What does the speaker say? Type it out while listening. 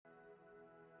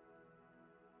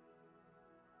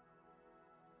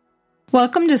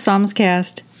Welcome to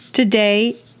Psalmscast.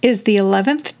 Today is the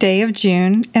 11th day of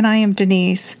June, and I am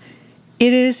Denise.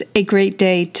 It is a great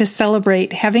day to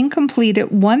celebrate having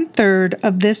completed 1/3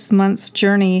 of this month's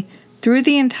journey through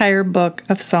the entire book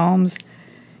of Psalms.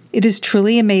 It is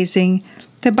truly amazing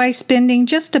that by spending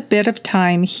just a bit of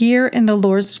time here in the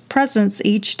Lord's presence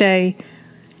each day,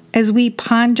 as we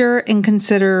ponder and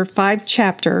consider 5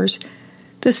 chapters,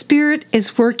 the Spirit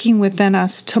is working within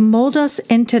us to mold us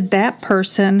into that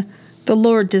person the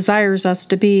Lord desires us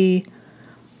to be.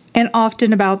 And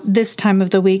often about this time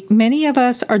of the week, many of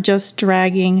us are just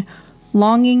dragging,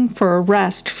 longing for a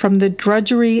rest from the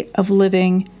drudgery of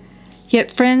living. Yet,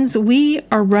 friends, we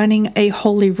are running a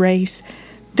holy race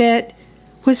that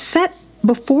was set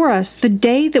before us the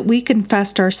day that we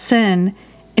confessed our sin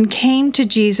and came to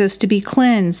Jesus to be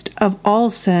cleansed of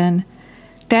all sin.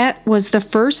 That was the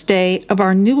first day of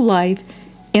our new life,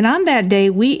 and on that day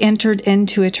we entered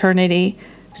into eternity.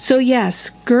 So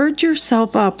yes, gird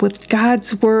yourself up with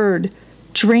God's Word.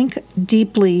 Drink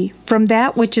deeply from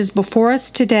that which is before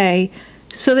us today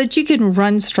so that you can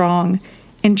run strong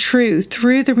and true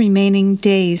through the remaining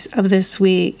days of this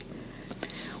week.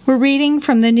 We're reading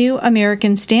from the New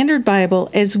American Standard Bible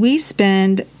as we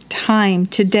spend time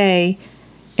today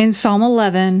in Psalm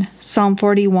 11, Psalm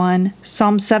 41,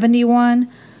 Psalm 71,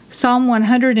 Psalm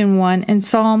 101, and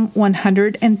Psalm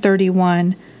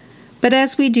 131. But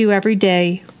as we do every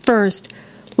day, first,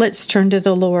 let's turn to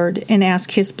the Lord and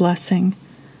ask His blessing.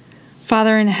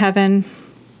 Father in heaven,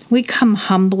 we come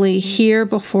humbly here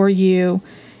before you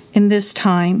in this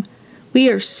time. We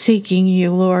are seeking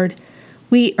you, Lord.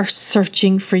 We are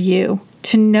searching for you,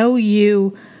 to know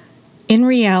you in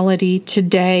reality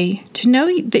today, to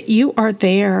know that you are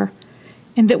there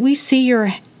and that we see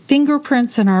your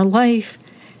fingerprints in our life.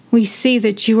 We see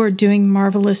that you are doing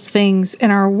marvelous things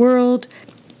in our world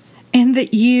and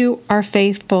that you are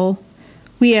faithful.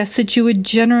 We ask that you would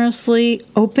generously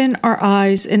open our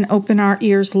eyes and open our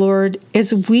ears, Lord,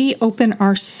 as we open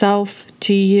ourselves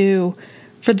to you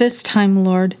for this time,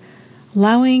 Lord,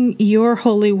 allowing your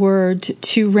holy word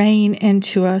to reign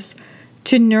into us,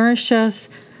 to nourish us,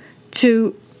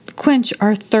 to quench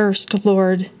our thirst,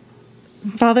 Lord.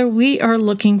 Father, we are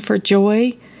looking for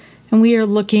joy and we are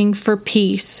looking for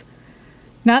peace.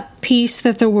 Not peace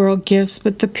that the world gives,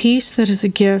 but the peace that is a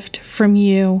gift from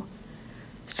you.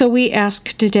 So we ask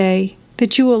today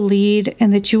that you will lead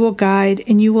and that you will guide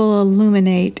and you will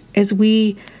illuminate as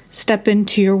we step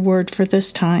into your word for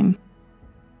this time.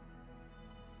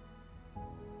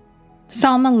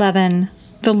 Psalm 11,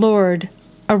 the Lord,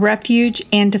 a refuge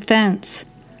and defense.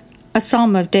 A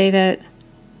psalm of David.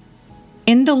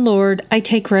 In the Lord I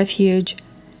take refuge.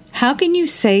 How can you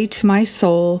say to my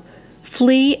soul,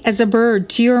 flee as a bird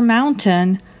to your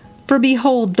mountain? For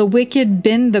behold, the wicked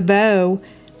bend the bow.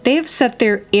 They have set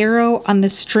their arrow on the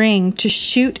string to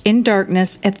shoot in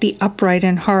darkness at the upright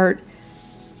in heart.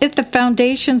 If the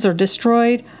foundations are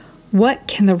destroyed, what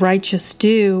can the righteous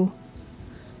do?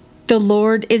 The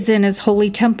Lord is in his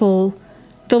holy temple.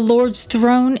 The Lord's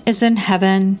throne is in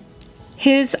heaven.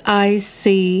 His eyes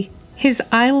see, his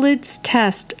eyelids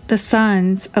test the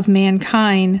sons of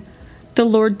mankind. The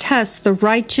Lord tests the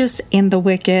righteous and the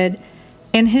wicked,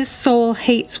 and his soul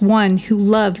hates one who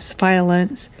loves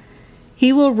violence.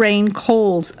 He will rain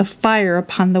coals of fire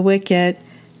upon the wicked,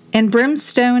 and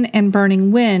brimstone and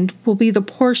burning wind will be the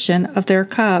portion of their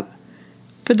cup.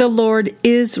 For the Lord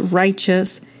is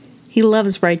righteous. He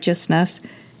loves righteousness.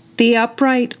 The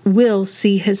upright will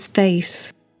see his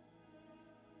face.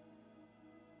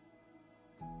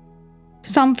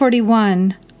 Psalm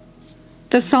 41.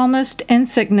 The psalmist in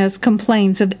sickness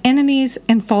complains of enemies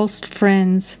and false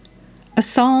friends. A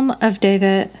psalm of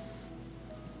David.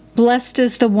 Blessed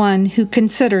is the one who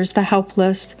considers the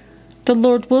helpless. The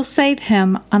Lord will save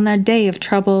him on the day of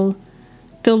trouble.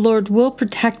 The Lord will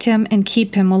protect him and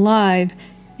keep him alive,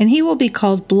 and he will be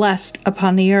called blessed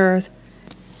upon the earth.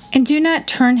 And do not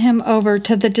turn him over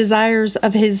to the desires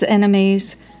of his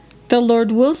enemies. The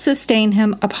Lord will sustain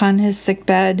him upon his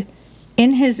sickbed.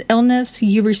 In his illness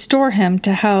you restore him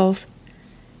to health.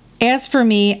 As for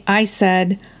me, I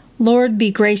said, Lord, be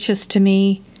gracious to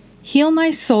me. Heal my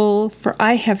soul, for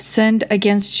I have sinned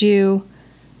against you.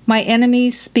 My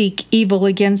enemies speak evil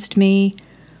against me.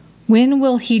 When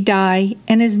will he die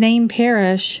and his name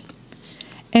perish?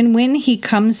 And when he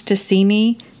comes to see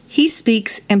me, he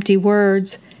speaks empty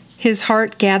words. His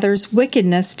heart gathers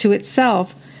wickedness to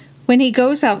itself. When he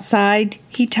goes outside,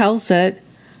 he tells it.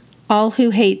 All who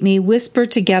hate me whisper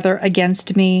together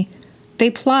against me. They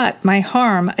plot my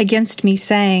harm against me,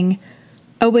 saying,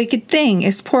 A wicked thing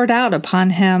is poured out upon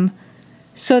him,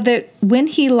 so that when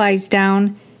he lies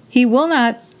down, he will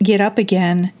not get up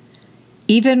again.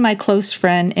 even my close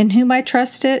friend, in whom I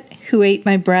trusted, who ate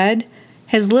my bread,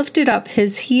 has lifted up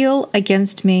his heel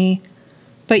against me.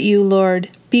 But you, Lord,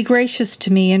 be gracious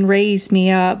to me and raise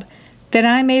me up, that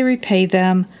I may repay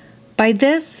them. By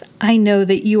this I know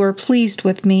that you are pleased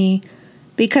with me,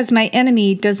 because my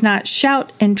enemy does not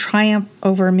shout in triumph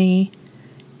over me.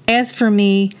 As for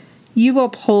me, you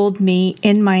uphold me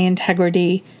in my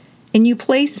integrity, and you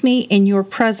place me in your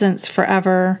presence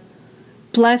forever.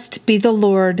 Blessed be the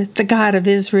Lord, the God of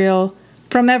Israel,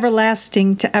 from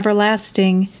everlasting to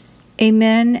everlasting.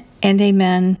 Amen and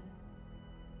amen.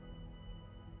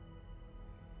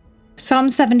 Psalm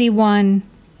 71,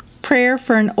 Prayer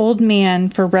for an Old Man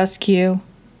for Rescue.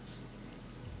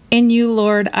 In you,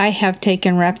 Lord, I have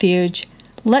taken refuge.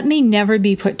 Let me never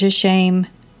be put to shame.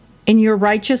 In your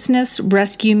righteousness,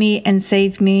 rescue me and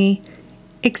save me.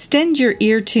 Extend your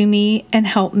ear to me and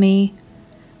help me.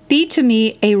 Be to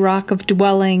me a rock of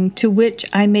dwelling to which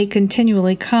I may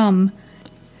continually come.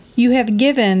 You have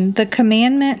given the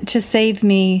commandment to save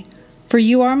me, for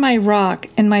you are my rock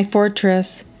and my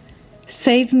fortress.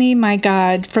 Save me, my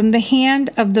God, from the hand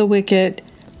of the wicked,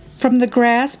 from the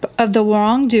grasp of the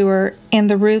wrongdoer and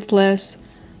the ruthless,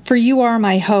 for you are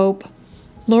my hope.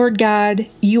 Lord God,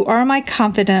 you are my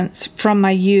confidence from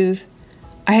my youth.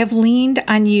 I have leaned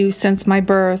on you since my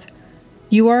birth.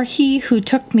 You are he who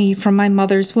took me from my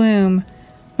mother's womb.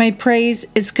 My praise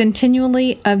is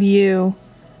continually of you.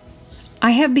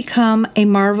 I have become a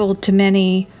marvel to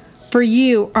many, for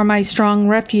you are my strong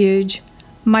refuge.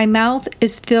 My mouth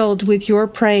is filled with your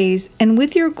praise and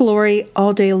with your glory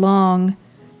all day long.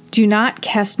 Do not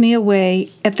cast me away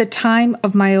at the time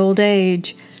of my old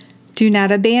age. Do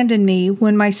not abandon me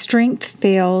when my strength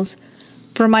fails,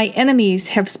 for my enemies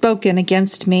have spoken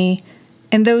against me,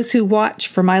 and those who watch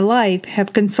for my life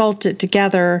have consulted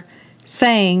together,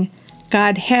 saying,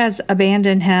 God has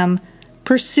abandoned him.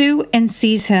 Pursue and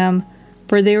seize him,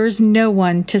 for there is no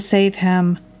one to save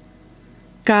him.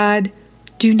 God,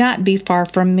 do not be far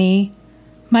from me.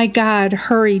 My God,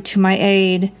 hurry to my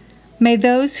aid. May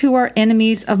those who are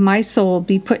enemies of my soul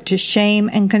be put to shame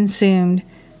and consumed.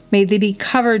 May they be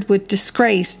covered with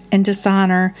disgrace and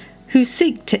dishonor who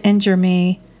seek to injure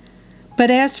me.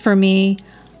 But as for me,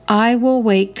 I will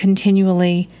wait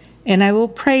continually, and I will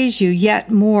praise you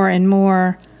yet more and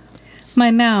more.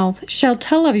 My mouth shall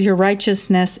tell of your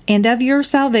righteousness and of your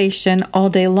salvation all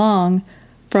day long,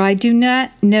 for I do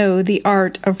not know the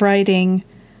art of writing.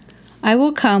 I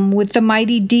will come with the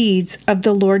mighty deeds of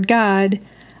the Lord God.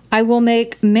 I will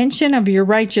make mention of your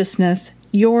righteousness,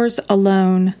 yours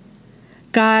alone.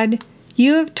 God,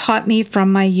 you have taught me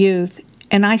from my youth,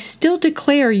 and I still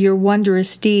declare your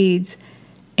wondrous deeds.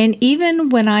 And even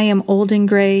when I am old and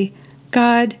gray,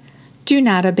 God, do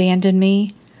not abandon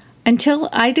me, until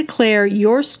I declare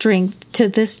your strength to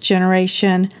this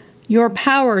generation, your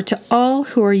power to all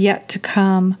who are yet to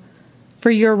come.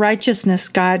 For your righteousness,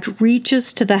 God,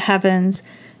 reaches to the heavens,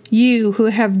 you who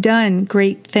have done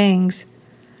great things.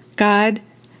 God,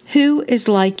 who is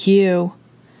like you?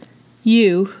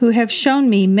 You, who have shown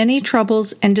me many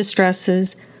troubles and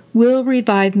distresses, will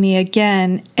revive me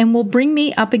again and will bring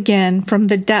me up again from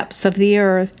the depths of the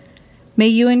earth. May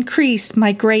you increase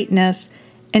my greatness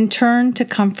and turn to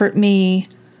comfort me.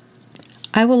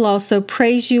 I will also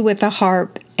praise you with a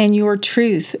harp and your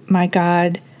truth, my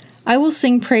God. I will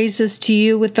sing praises to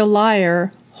you with the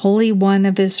lyre, Holy One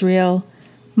of Israel.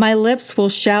 My lips will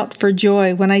shout for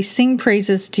joy when I sing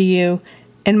praises to you,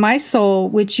 and my soul,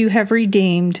 which you have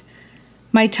redeemed.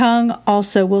 My tongue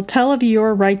also will tell of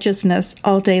your righteousness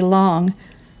all day long,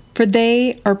 for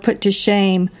they are put to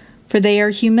shame, for they are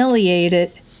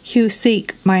humiliated who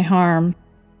seek my harm.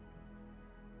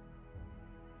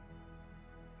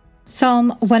 Psalm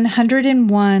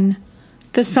 101,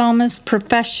 the psalmist's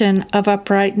profession of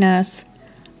uprightness,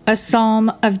 a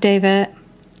psalm of David.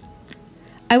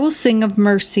 I will sing of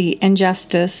mercy and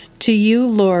justice. To you,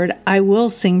 Lord, I will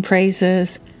sing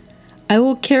praises. I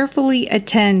will carefully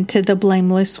attend to the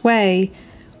blameless way.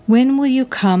 When will you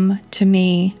come to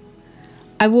me?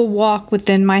 I will walk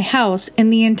within my house in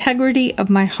the integrity of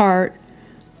my heart.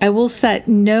 I will set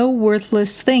no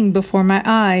worthless thing before my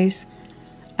eyes.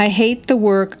 I hate the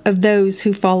work of those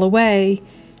who fall away.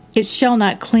 It shall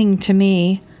not cling to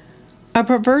me. A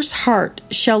perverse heart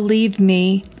shall leave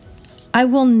me. I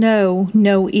will know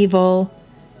no evil.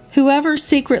 Whoever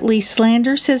secretly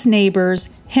slanders his neighbors,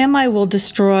 him I will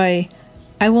destroy.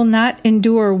 I will not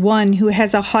endure one who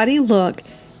has a haughty look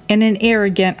and an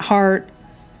arrogant heart.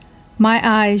 My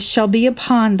eyes shall be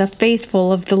upon the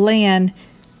faithful of the land,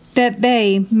 that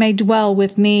they may dwell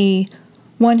with me.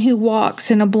 One who walks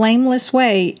in a blameless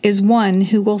way is one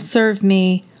who will serve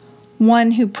me.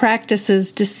 One who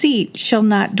practices deceit shall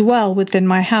not dwell within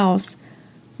my house.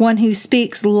 One who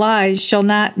speaks lies shall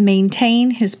not maintain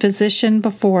his position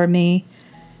before me.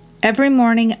 Every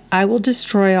morning I will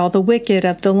destroy all the wicked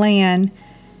of the land,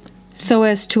 so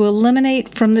as to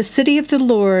eliminate from the city of the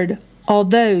Lord all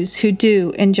those who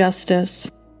do injustice.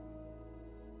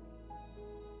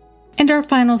 And our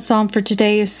final psalm for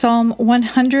today is Psalm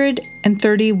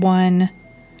 131.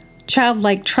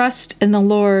 Childlike trust in the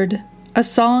Lord, a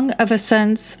song of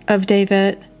ascents of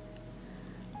David.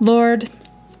 Lord,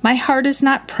 my heart is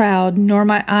not proud, nor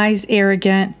my eyes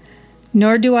arrogant,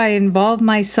 nor do I involve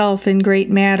myself in great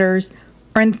matters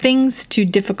or in things too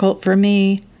difficult for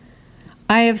me.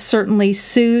 I have certainly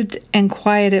soothed and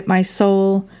quieted my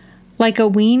soul, like a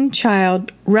weaned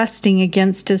child resting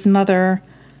against his mother.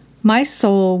 My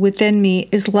soul within me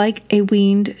is like a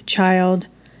weaned child.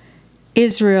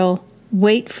 Israel,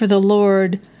 wait for the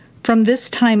Lord from this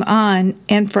time on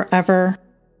and forever.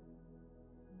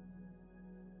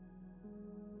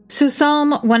 So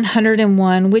Psalm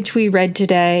 101, which we read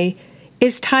today,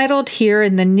 is titled here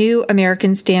in the New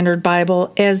American Standard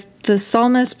Bible as the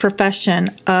Psalmist's Profession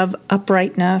of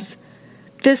Uprightness.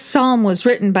 This psalm was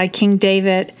written by King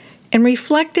David and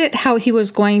reflected how he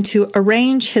was going to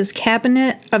arrange his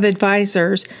cabinet of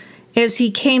advisors as he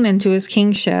came into his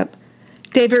kingship.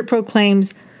 David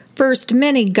proclaims first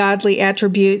many godly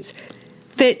attributes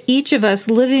that each of us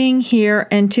living here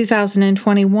in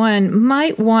 2021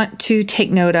 might want to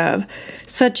take note of,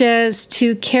 such as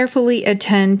to carefully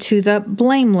attend to the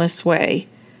blameless way.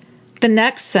 The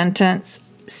next sentence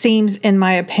seems, in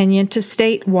my opinion, to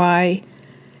state why.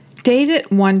 David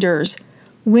wonders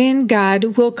when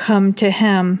God will come to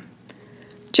him.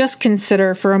 Just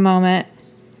consider for a moment,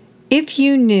 if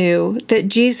you knew that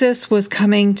Jesus was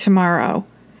coming tomorrow,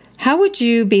 how would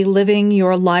you be living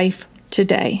your life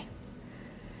today?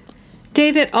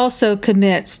 David also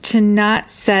commits to not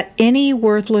set any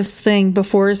worthless thing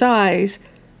before his eyes.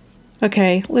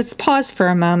 Okay, let's pause for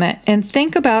a moment and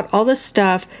think about all the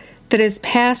stuff that has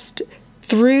passed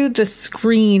through the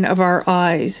screen of our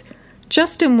eyes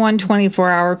just in one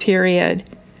 24-hour period.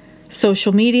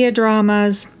 Social media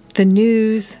dramas, the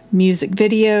news, music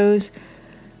videos,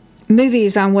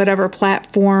 movies on whatever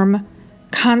platform,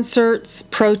 concerts,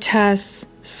 protests,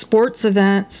 sports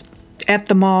events, at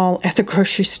the mall, at the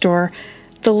grocery store.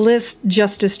 The list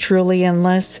just is truly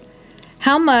endless.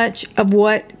 How much of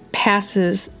what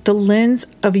passes the lens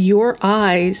of your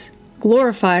eyes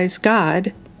glorifies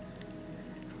God?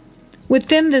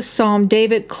 Within this psalm,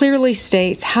 David clearly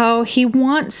states how he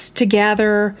wants to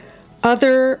gather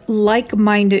other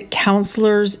like-minded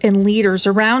counselors and leaders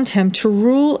around him to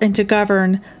rule and to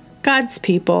govern God's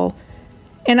people.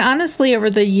 And honestly, over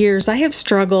the years, I have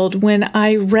struggled when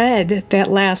I read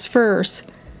that last verse.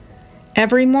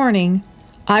 Every morning,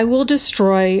 I will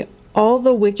destroy all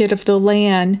the wicked of the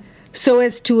land so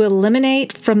as to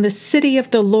eliminate from the city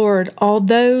of the Lord all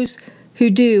those who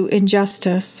do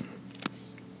injustice.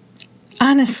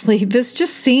 Honestly, this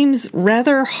just seems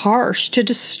rather harsh to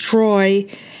destroy,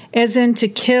 as in to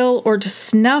kill or to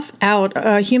snuff out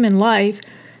a human life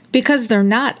because they're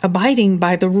not abiding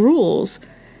by the rules.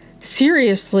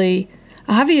 Seriously,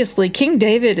 obviously, King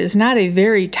David is not a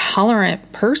very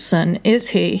tolerant person, is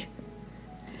he?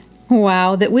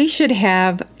 Wow, that we should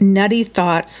have nutty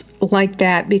thoughts like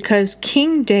that because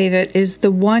King David is the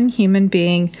one human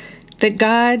being that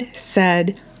God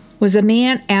said was a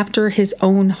man after his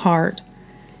own heart.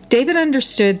 David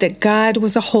understood that God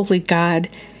was a holy God,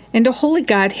 and a holy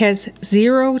God has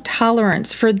zero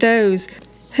tolerance for those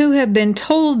who have been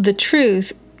told the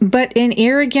truth but in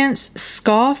arrogance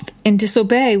scoff and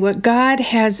disobey what God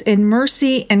has in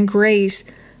mercy and grace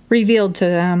revealed to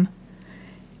them.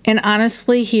 And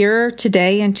honestly, here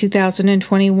today in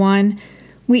 2021,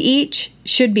 we each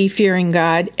should be fearing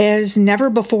God as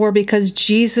never before because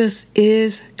Jesus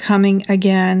is coming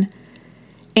again.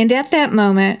 And at that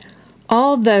moment,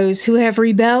 all those who have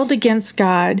rebelled against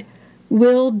God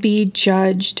will be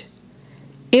judged.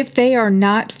 If they are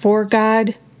not for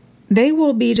God, they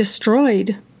will be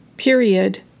destroyed.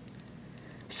 Period.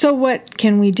 So what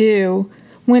can we do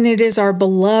when it is our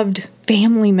beloved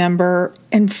family member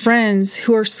and friends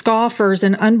who are scoffers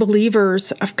and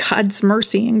unbelievers of God's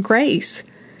mercy and grace?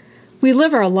 We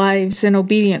live our lives in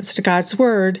obedience to God's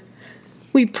word.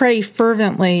 We pray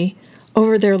fervently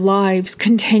over their lives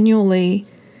continually.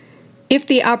 If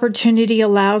the opportunity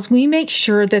allows, we make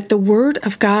sure that the word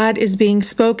of God is being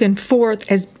spoken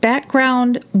forth as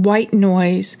background white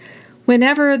noise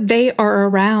whenever they are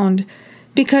around.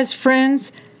 Because,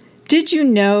 friends, did you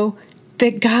know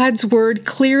that God's word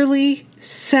clearly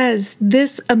says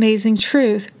this amazing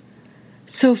truth?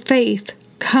 So faith,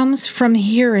 comes from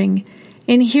hearing,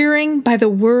 and hearing by the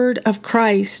word of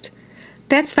Christ.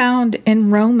 That's found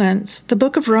in Romans, the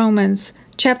book of Romans,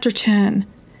 chapter 10.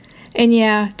 And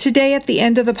yeah, today at the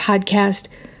end of the podcast,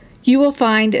 you will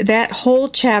find that whole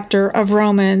chapter of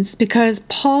Romans because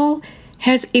Paul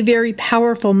has a very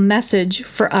powerful message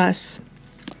for us.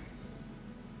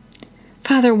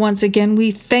 Father, once again,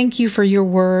 we thank you for your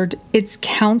word, its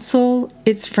counsel,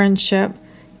 its friendship,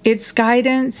 its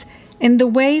guidance, and the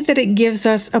way that it gives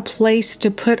us a place to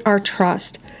put our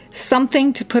trust,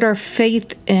 something to put our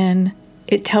faith in.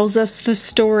 It tells us the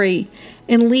story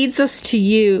and leads us to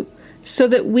you so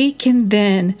that we can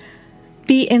then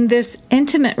be in this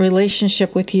intimate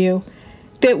relationship with you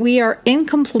that we are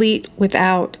incomplete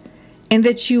without and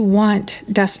that you want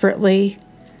desperately.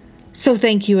 So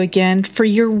thank you again for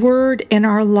your word in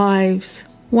our lives.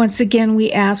 Once again,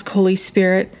 we ask, Holy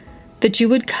Spirit, that you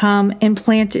would come and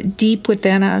plant it deep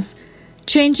within us,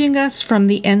 changing us from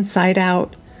the inside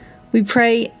out. We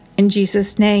pray in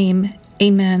Jesus' name,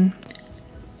 amen.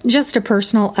 Just a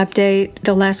personal update.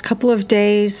 The last couple of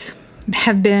days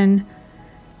have been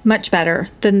much better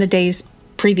than the days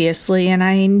previously, and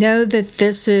I know that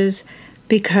this is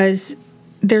because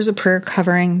there's a prayer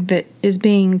covering that is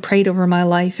being prayed over my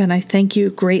life, and I thank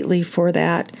you greatly for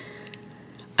that.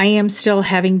 I am still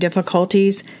having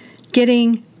difficulties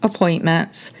getting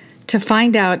appointments to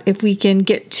find out if we can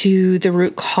get to the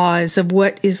root cause of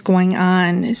what is going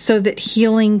on so that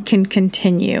healing can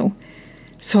continue.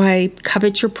 So I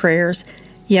covet your prayers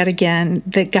yet again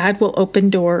that God will open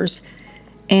doors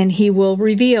and He will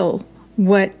reveal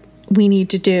what we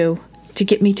need to do to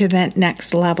get me to that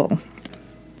next level.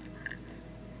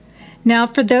 Now,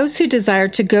 for those who desire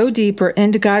to go deeper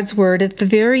into God's Word, at the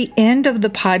very end of the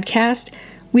podcast,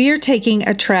 we are taking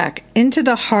a trek into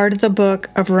the heart of the book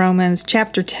of Romans,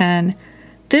 chapter 10.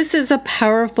 This is a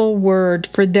powerful word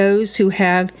for those who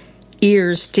have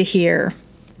ears to hear.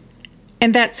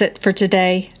 And that's it for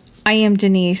today. I am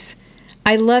Denise.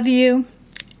 I love you,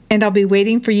 and I'll be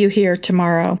waiting for you here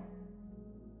tomorrow.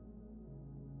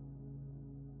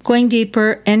 Going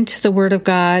deeper into the Word of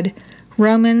God,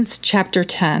 Romans chapter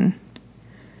 10.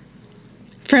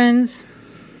 Friends,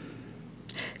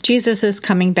 Jesus is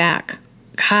coming back.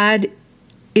 God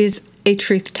is a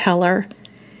truth teller.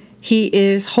 He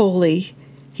is holy.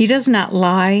 He does not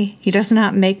lie. He does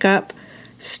not make up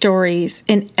stories.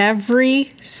 And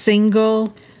every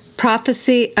single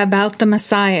prophecy about the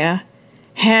Messiah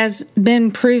has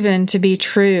been proven to be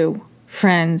true,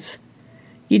 friends.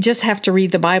 You just have to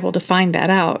read the Bible to find that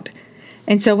out.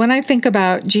 And so when I think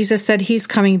about Jesus said He's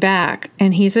coming back,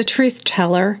 and He's a truth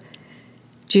teller,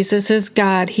 Jesus is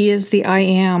God. He is the I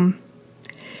am.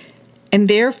 And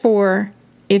therefore,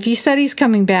 if He said He's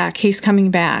coming back, He's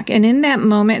coming back. And in that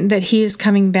moment that He is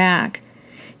coming back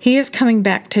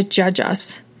to judge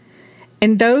us.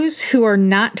 And those who are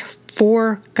not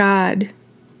for God,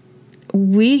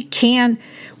 we're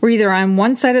either on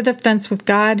one side of the fence with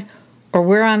God, or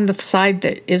we're on the side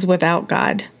that is without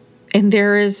God. And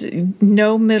there is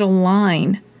no middle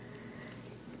line.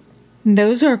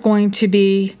 Those are going to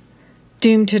be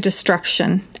doomed to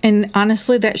destruction. And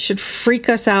honestly, that should freak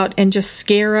us out and just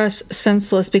scare us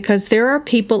senseless, because there are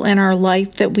people in our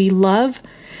life that we love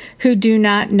who do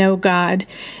not know God,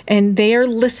 and they are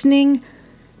listening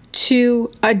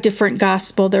to a different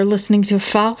gospel. They're listening to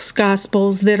false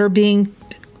gospels that are being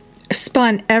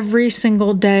spun every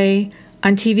single day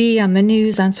on TV, on the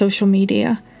news, on social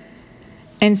media.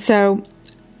 And so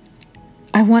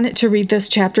I wanted to read this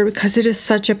chapter because it is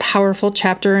such a powerful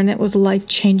chapter, and it was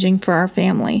life-changing for our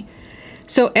family.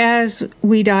 So as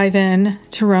we dive in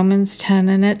to Romans 10,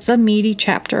 and it's a meaty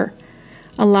chapter,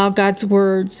 allow God's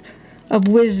words of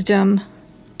wisdom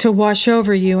to wash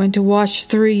over you and to wash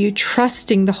through you,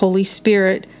 trusting the Holy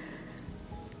Spirit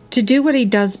to do what He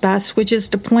does best, which is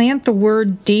to plant the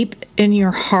word deep in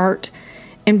your heart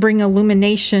and bring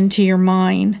illumination to your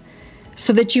mind,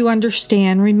 so that you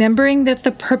understand, remembering that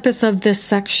the purpose of this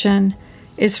section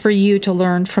is for you to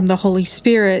learn from the Holy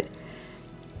Spirit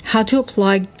how to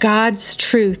apply God's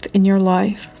truth in your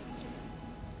life.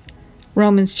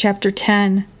 Romans chapter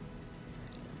 10.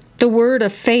 The word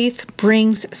of faith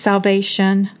brings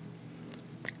salvation.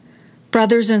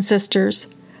 Brothers and sisters,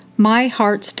 my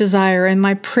heart's desire and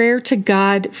my prayer to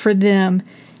God for them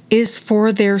is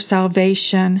for their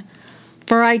salvation.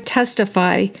 For I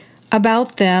testify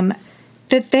about them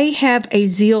that they have a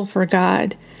zeal for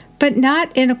God, but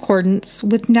not in accordance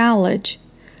with knowledge.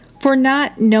 For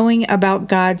not knowing about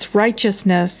God's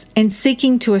righteousness and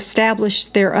seeking to establish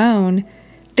their own,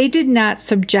 they did not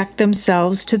subject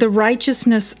themselves to the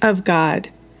righteousness of God.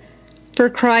 For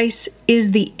Christ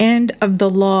is the end of the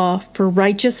law for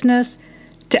righteousness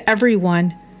to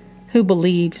everyone who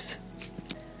believes.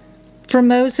 For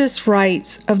Moses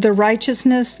writes of the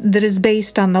righteousness that is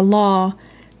based on the law,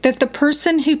 that the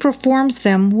person who performs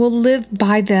them will live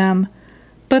by them.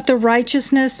 But the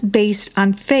righteousness based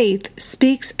on faith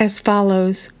speaks as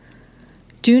follows: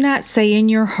 "Do not say in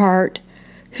your heart,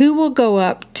 'Who will go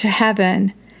up to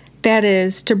heaven?' that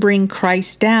is, to bring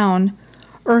Christ down,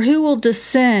 or 'Who will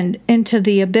descend into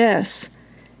the abyss?'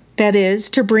 that is,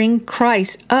 to bring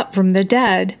Christ up from the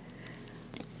dead."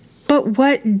 But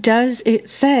what does it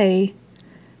say?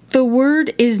 "The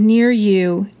word is near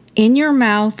you, in your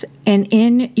mouth and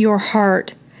in your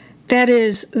heart." That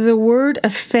is, the word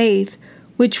of faith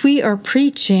which we are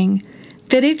preaching,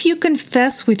 that if you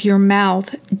confess with your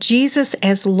mouth Jesus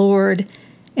as Lord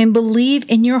and believe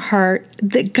in your heart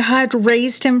that God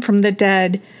raised him from the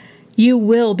dead, you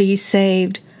will be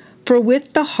saved. For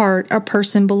with the heart a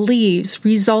person believes,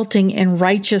 resulting in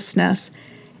righteousness,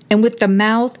 and with the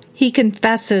mouth he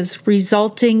confesses,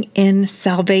 resulting in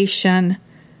salvation.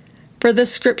 For the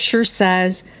scripture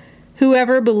says,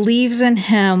 "Whoever believes in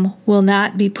him will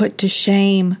not be put to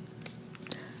shame."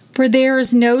 For there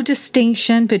is no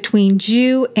distinction between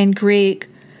Jew and Greek,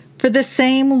 for the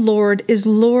same Lord is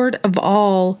Lord of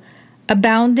all,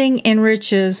 abounding in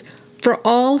riches for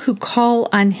all who call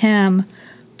on him.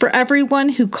 For everyone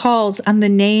who calls on the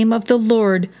name of the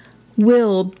Lord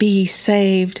will be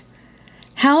saved.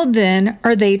 How then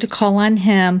are they to call on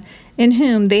him in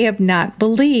whom they have not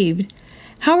believed?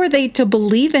 How are they to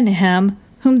believe in him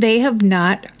whom they have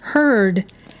not heard?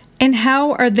 And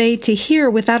how are they to hear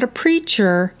without a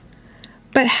preacher?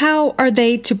 But how are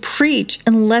they to preach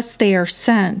unless they are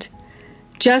sent?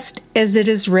 Just as it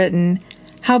is written,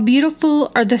 "How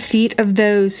beautiful are the feet of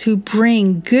those who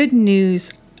bring good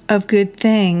news of good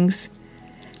things."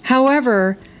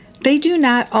 However, they do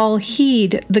not all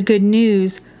heed the good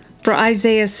news, for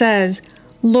Isaiah says,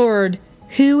 "Lord,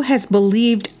 who has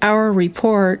believed our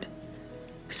report?"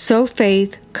 So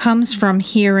faith comes from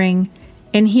hearing,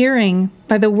 and hearing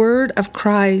by the word of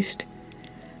Christ.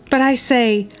 But I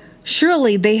say,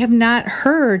 surely they have not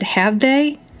heard, have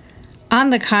they? On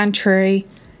the contrary,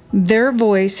 their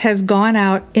voice has gone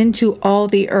out into all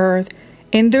the earth,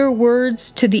 and their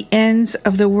words to the ends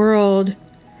of the world.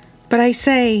 But I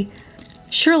say,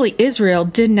 surely Israel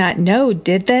did not know,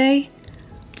 did they?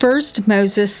 First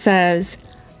Moses says,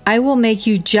 "I will make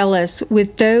you jealous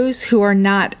with those who are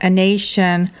not a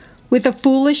nation. With a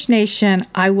foolish nation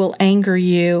I will anger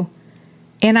you."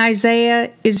 And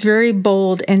Isaiah is very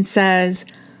bold and says,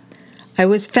 "I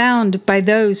was found by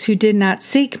those who did not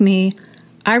seek me.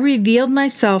 I revealed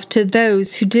myself to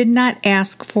those who did not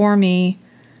ask for me."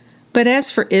 But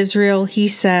as for Israel, he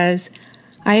says,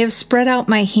 "I have spread out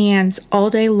my hands all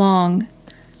day long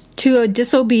to a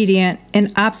disobedient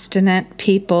and obstinate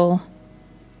people."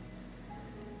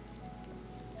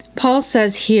 Paul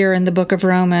says here in the book of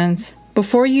Romans,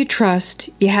 before you trust,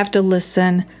 you have to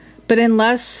listen. But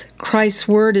unless Christ's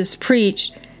word is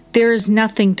preached, there is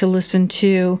nothing to listen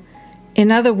to.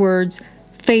 In other words,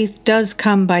 faith does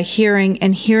come by hearing,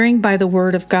 and hearing by the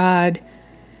word of God.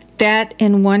 That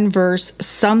in one verse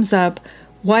sums up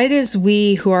why it is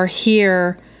we who are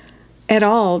here at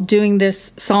all doing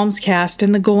this Psalmscast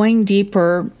and the going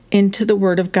deeper into the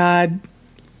word of God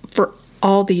for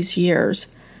all these years.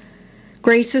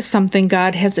 Grace is something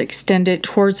God has extended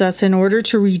towards us in order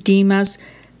to redeem us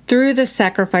through the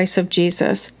sacrifice of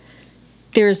Jesus.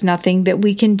 There is nothing that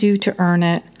we can do to earn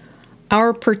it.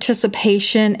 Our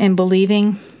participation in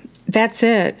believing, that's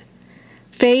it.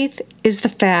 Faith is the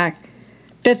fact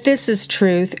that this is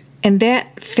truth, and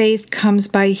that faith comes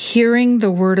by hearing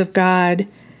the Word of God.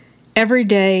 Every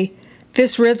day,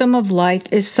 this rhythm of life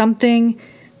is something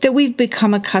that we've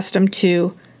become accustomed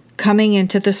to, coming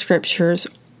into the Scriptures,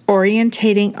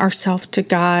 orientating ourselves to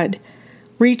God,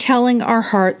 retelling our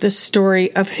heart the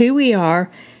story of who we are,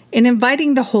 and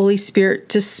inviting the Holy Spirit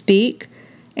to speak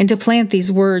and to plant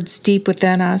these words deep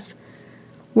within us.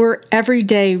 We're every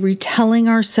day retelling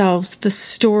ourselves the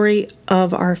story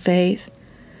of our faith.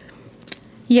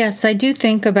 Yes, I do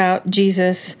think about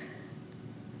Jesus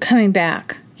coming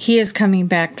back. He is coming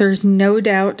back. There's no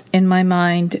doubt in my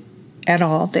mind at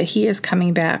all that he is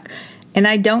coming back. And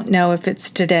I don't know if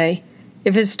it's today,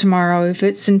 if it's tomorrow, if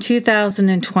it's in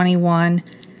 2021,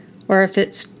 or if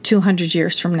it's 200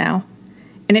 years from now.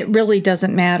 And it really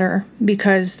doesn't matter,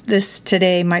 because this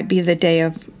today might be the day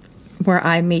of where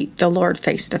I meet the Lord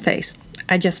face to face.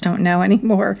 I just don't know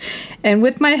anymore. And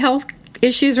with my health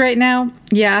issues right now,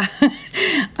 yeah,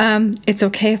 it's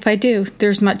okay if I do.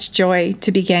 There's much joy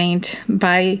to be gained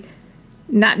by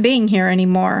not being here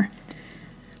anymore.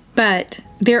 But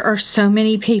there are so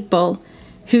many people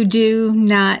who do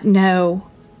not know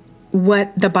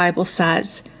what the Bible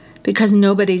says, because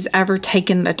nobody's ever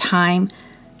taken the time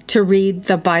to read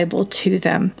the Bible to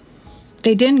them.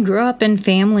 They didn't grow up in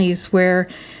families where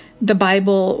the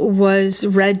Bible was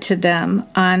read to them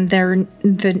on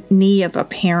the knee of a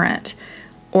parent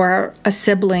or a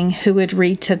sibling who would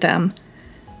read to them.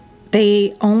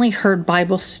 They only heard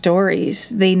Bible stories.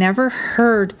 They never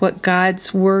heard what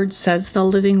God's Word says, the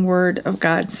living Word of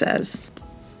God says.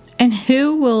 And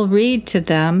who will read to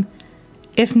them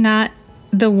if not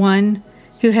the one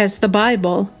who has the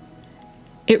Bible?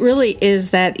 It really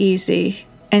is that easy.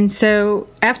 And so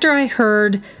after I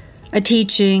heard a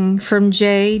teaching from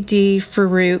J.D.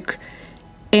 Farouk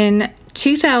in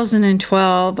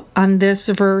 2012 on this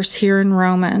verse here in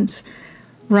Romans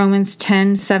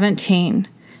 10:17,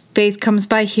 faith comes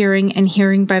by hearing and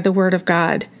hearing by the word of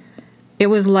God. It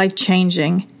was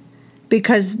life-changing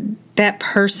because that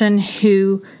person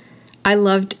who I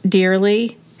loved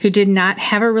dearly, who did not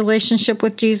have a relationship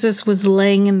with Jesus, was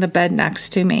laying in the bed next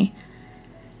to me.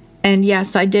 And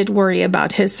yes, I did worry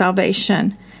about his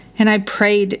salvation, and I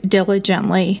prayed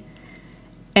diligently.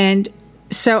 And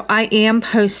so I am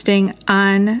posting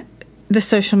on the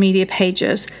social media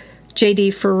pages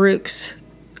J.D. Farouk's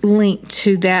link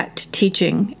to that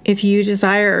teaching if you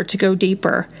desire to go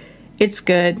deeper. It's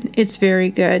good. It's very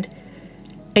good.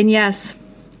 And yes,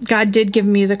 God did give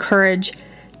me the courage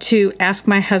to ask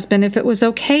my husband if it was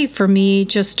okay for me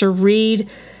just to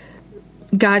read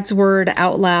God's word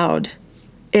out loud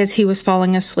as he was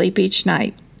falling asleep each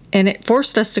night. And it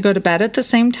forced us to go to bed at the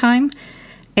same time.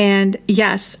 And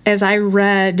yes, as I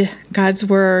read God's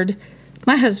word,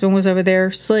 my husband was over there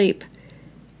asleep.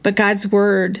 But God's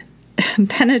word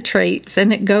penetrates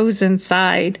and it goes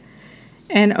inside.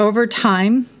 And over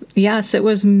time, yes, it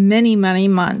was many, many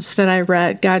months that I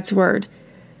read God's word.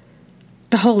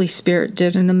 The Holy Spirit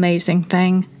did an amazing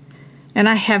thing. And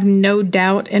I have no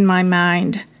doubt in my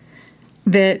mind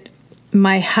that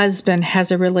my husband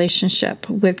has a relationship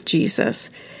with Jesus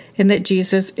and that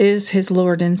Jesus is his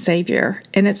Lord and Savior.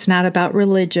 And it's not about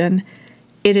religion.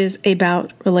 It is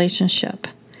about relationship.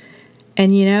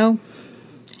 And you know,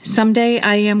 someday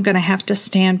I am going to have to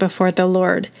stand before the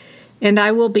Lord, and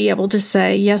I will be able to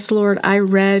say, yes, Lord, I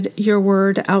read your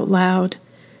word out loud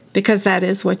because that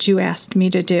is what you asked me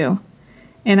to do.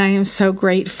 And I am so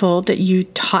grateful that you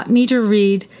taught me to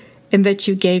read and that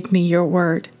you gave me your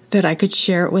word, that I could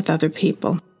share it with other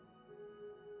people.